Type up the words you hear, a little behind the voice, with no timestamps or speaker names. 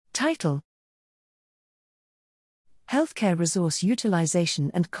Title: Healthcare Resource Utilization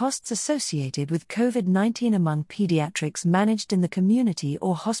and Costs Associated with COVID-19 Among Pediatrics Managed in the Community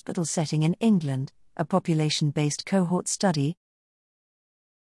or Hospital Setting in England, a Population-Based Cohort Study.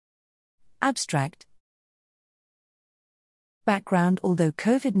 Abstract. Background: although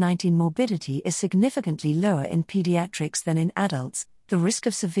COVID-19 morbidity is significantly lower in pediatrics than in adults, the risk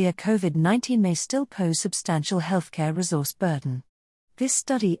of severe COVID-19 may still pose substantial healthcare resource burden. This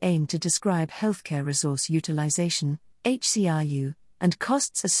study aimed to describe healthcare resource utilization, HCRU, and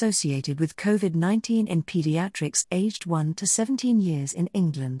costs associated with COVID-19 in pediatrics aged 1 to 17 years in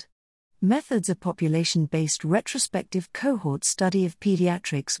England. Methods: a population-based retrospective cohort study of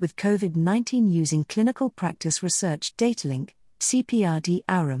pediatrics with COVID-19 using clinical practice research datalink,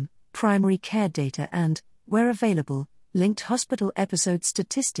 CPRD-ARM, primary care data and, where available, linked hospital episode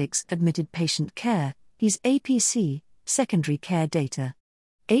statistics, admitted patient care, HES APC, secondary care data.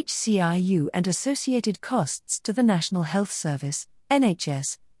 HCRU and associated costs to the National Health Service,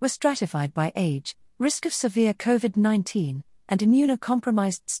 NHS, were stratified by age, risk of severe COVID-19, and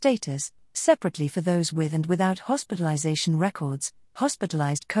immunocompromised status, separately for those with and without hospitalization records.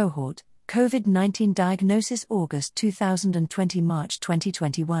 Hospitalized cohort, COVID-19 diagnosis August 2020 March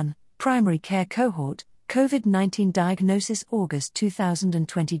 2021, primary care cohort, COVID-19 diagnosis August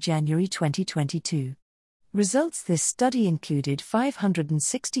 2020 January 2022. Results: this study included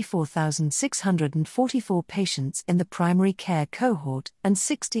 564,644 patients in the primary care cohort and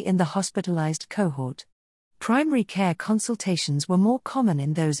 60 in the hospitalized cohort. Primary care consultations were more common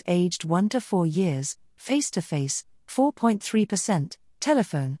in those aged 1 to 4 years, face-to-face, 4.3%,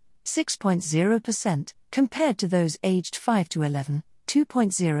 telephone, 6.0%, compared to those aged 5 to 11,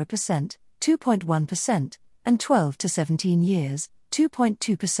 2.0%, 2.1%, and 12 to 17 years,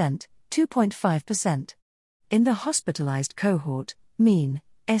 2.2%, 2.5%. In the hospitalized cohort, mean,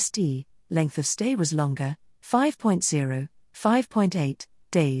 ST, length of stay was longer, 5.0, 5.8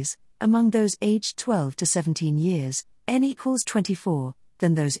 days, among those aged 12 to 17 years, N equals 24,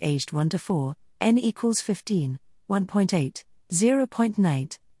 than those aged 1 to 4, N equals 15, 1.8,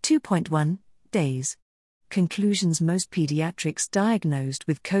 0.9, 2.1 days. Conclusions: most pediatrics diagnosed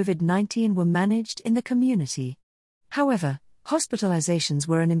with COVID-19 were managed in the community. However, hospitalizations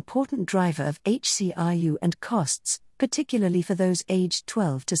were an important driver of HCRU and costs, particularly for those aged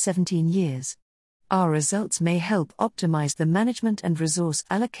 12 to 17 years. Our results may help optimize the management and resource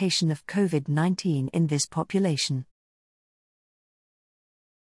allocation of COVID-19 in this population.